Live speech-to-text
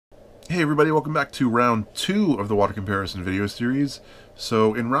Hey everybody, welcome back to round 2 of the water comparison video series.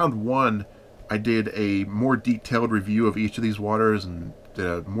 So in round 1, I did a more detailed review of each of these waters and did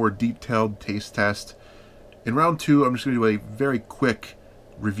a more detailed taste test. In round 2, I'm just going to do a very quick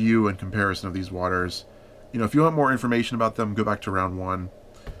review and comparison of these waters. You know, if you want more information about them, go back to round 1.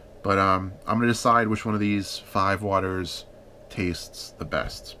 But I'm going to decide which one of these 5 waters tastes the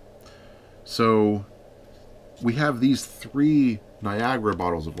best. So we have these 3 Niagara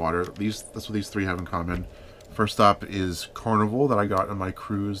bottles of water. That's what these 3 have in common. First up is Carnival that I got on my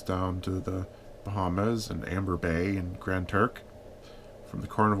cruise down to the Bahamas and Amber Bay and Grand Turk from the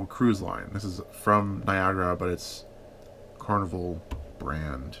Carnival cruise line. This is from Niagara, but it's Carnival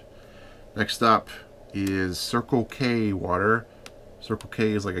brand. Next up is Circle K water. Circle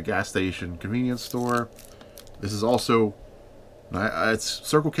K is like a gas station convenience store. This is also it's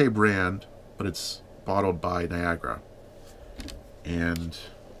Circle K brand, but it's bottled by Niagara. And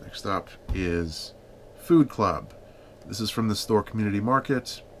next up is Food Club. This is from the store Community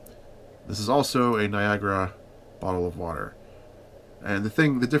Market. This is also a Niagara bottle of water. And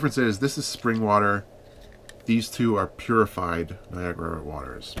the difference is this is spring water. These two are purified Niagara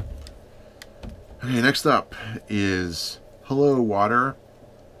waters. Okay, next up is Hello Water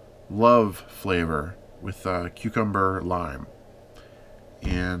Love flavor with cucumber lime.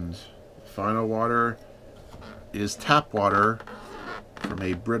 And final water is tap water from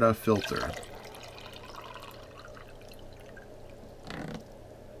a Brita filter.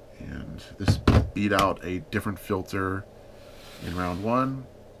 And this beat out a different filter in round 1.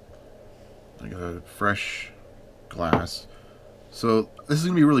 I got a fresh glass. So this is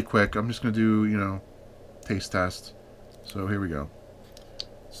going to be really quick. I'm just going to do, you know, taste test. So here we go.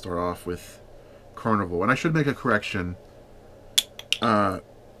 Start off with Carnival. And I should make a correction.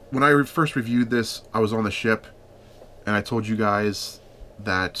 When I first reviewed this, I was on the ship, and I told you guys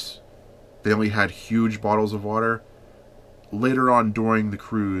that they only had huge bottles of water. Later on during the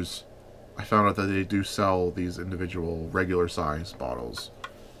cruise, I found out that they do sell these individual regular size bottles.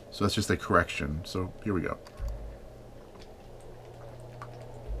 So that's just a correction. So here we go.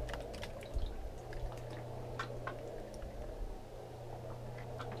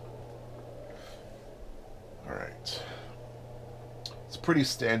 Alright. It's pretty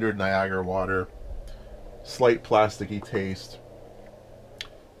standard Niagara water. Slight plasticky taste.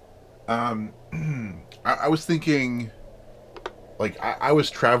 I was thinking, like, I was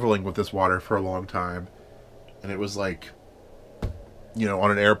traveling with this water for a long time, and it was like, you know,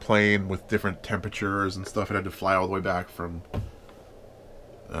 on an airplane with different temperatures and stuff. It had to fly all the way back from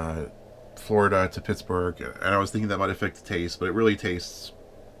Florida to Pittsburgh, and I was thinking that might affect the taste, but it really tastes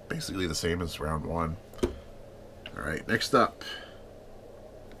basically the same as round 1. Alright, next up,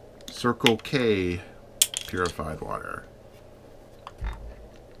 Circle K purified water.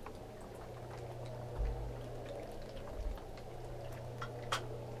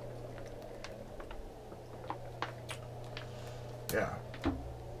 Yeah.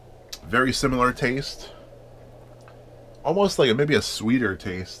 Very similar taste. Almost like maybe a sweeter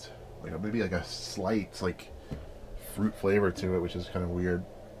taste. Like maybe like a slight like fruit flavor to it, which is kind of weird.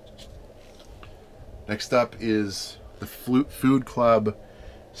 Next up is the Food Club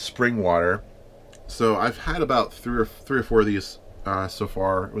spring water. So I've had about three or four of these so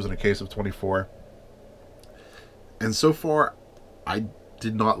far. It was in a case of 24. And so far, I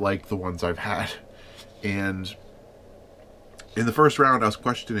did not like the ones I've had. And in the first round, I was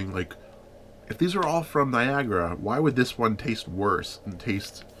questioning, like, if these are all from Niagara, why would this one taste worse and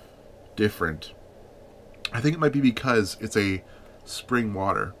taste different? I think it might be because it's a spring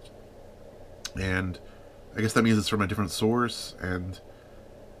water. And I guess that means it's from a different source. And,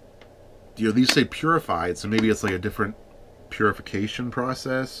 you know, these say purified, so maybe it's like a different purification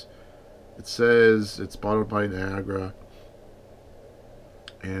process. It says it's bottled by Niagara.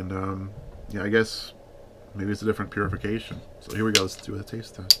 And, yeah, I guess maybe it's a different purification. So here we go. Let's do a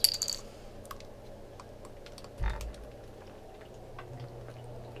taste test.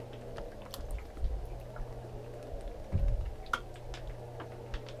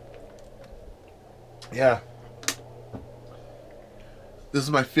 Yeah. This is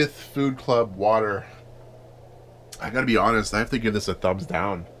my 5th Food Club water. I gotta be honest, I have to give this a thumbs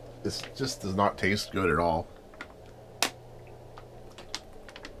down. This just does not taste good at all.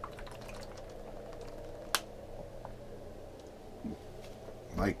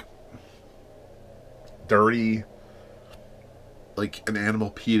 Like, dirty, like an animal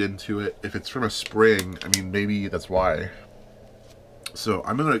peed into it. If it's from a spring, I mean, maybe that's why. So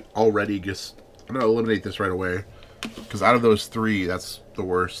I'm gonna eliminate this right away, because out of those 3, that's the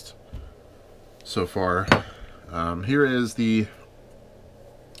worst so far. Here is the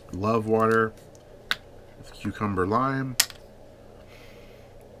love water with cucumber lime.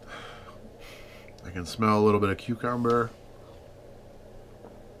 I can smell a little bit of cucumber.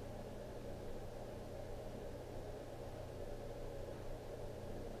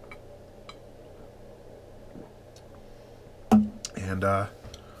 And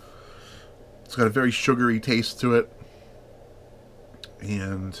it's got a very sugary taste to it.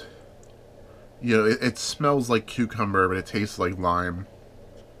 And, you know, it smells like cucumber, but it tastes like lime.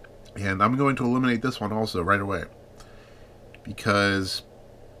 And I'm going to eliminate this one also right away, because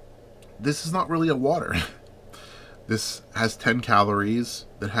this is not really a water. This has 10 calories.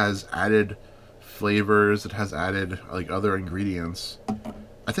 It has added flavors. It has added like other ingredients.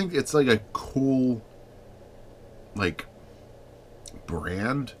 I think it's like a cool like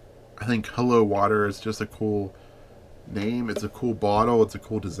brand. I think Hello Water is just a cool name. It's a cool bottle. It's a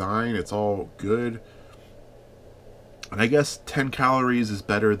cool design. It's all good. And I guess 10 calories is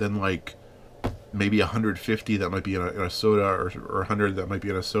better than like maybe 150 that might be in a soda, or 100 that might be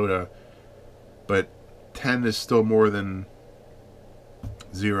in a soda. But 10 is still more than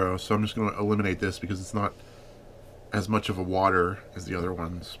 0. So I'm just going to eliminate this because it's not as much of a water as the other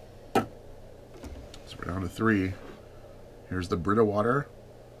ones. So we're down to 3. Here's the Brita water.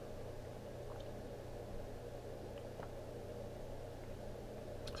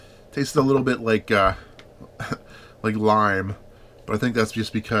 Tastes a little bit like like lime, but I think that's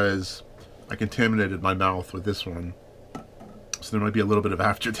just because I contaminated my mouth with this one. So there might be a little bit of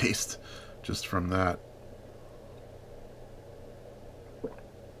aftertaste just from that.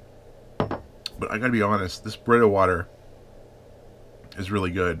 But I gotta be honest, this Brita water is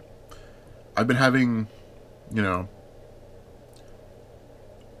really good. I've been having, you know,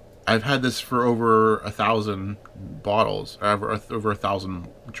 I've had this for over 1,000 bottles, over 1,000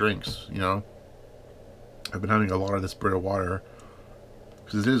 drinks, you know. I've been having a lot of this Brita water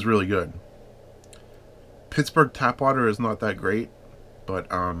because it is really good. Pittsburgh tap water is not that great, but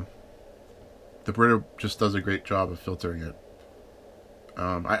the Brita just does a great job of filtering it.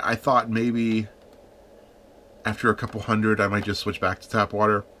 I thought maybe after a couple hundred I might just switch back to tap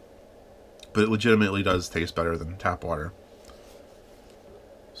water, but it legitimately does taste better than tap water.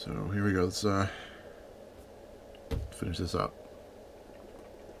 So here we go. Let's finish this up.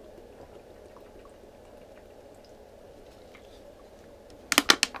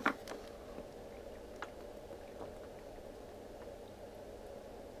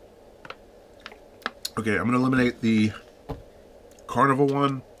 Okay, I'm going to eliminate the Carnival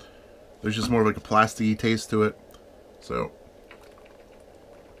one. There's just more of like a plasticky taste to it. So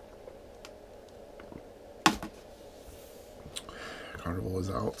Carnival is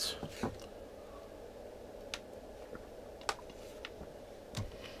out.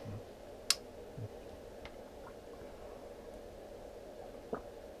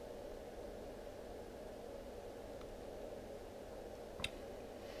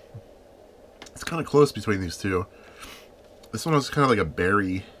 It's kind of close between these two. This one has kind of like a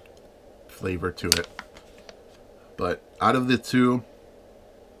berry flavor to it. But out of the two,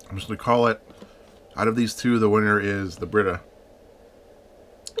 I'm just going to call it, out of these two, the winner is the Brita.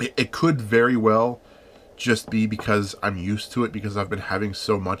 It could very well just be because I'm used to it, because I've been having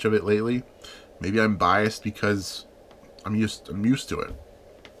so much of it lately. Maybe I'm biased because I'm used to it.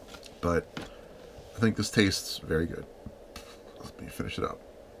 But I think this tastes very good. Let me finish it up.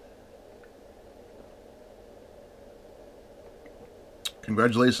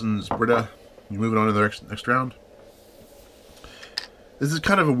 Congratulations, Brita. You're moving on to the next round. This is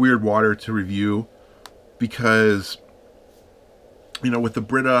kind of a weird water to review because, you know, with the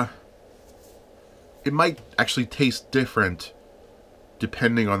Brita, it might actually taste different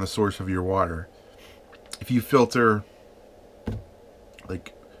depending on the source of your water. If you filter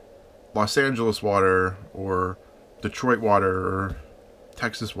like Los Angeles water or Detroit water or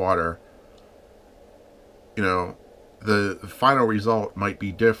Texas water, you know, the final result might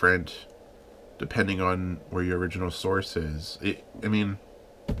be different depending on where your original source is. I mean,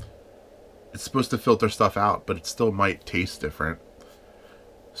 it's supposed to filter stuff out, but it still might taste different.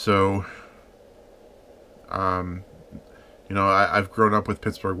 So, you know, I've grown up with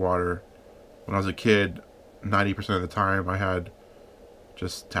Pittsburgh water. When I was a kid, 90% of the time I had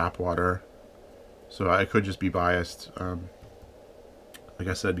just tap water. So I could just be biased, like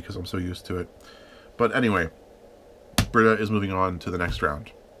I said, because I'm so used to it. But anyway, Brita is moving on to the next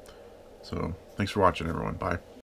round. So thanks for watching, everyone. Bye.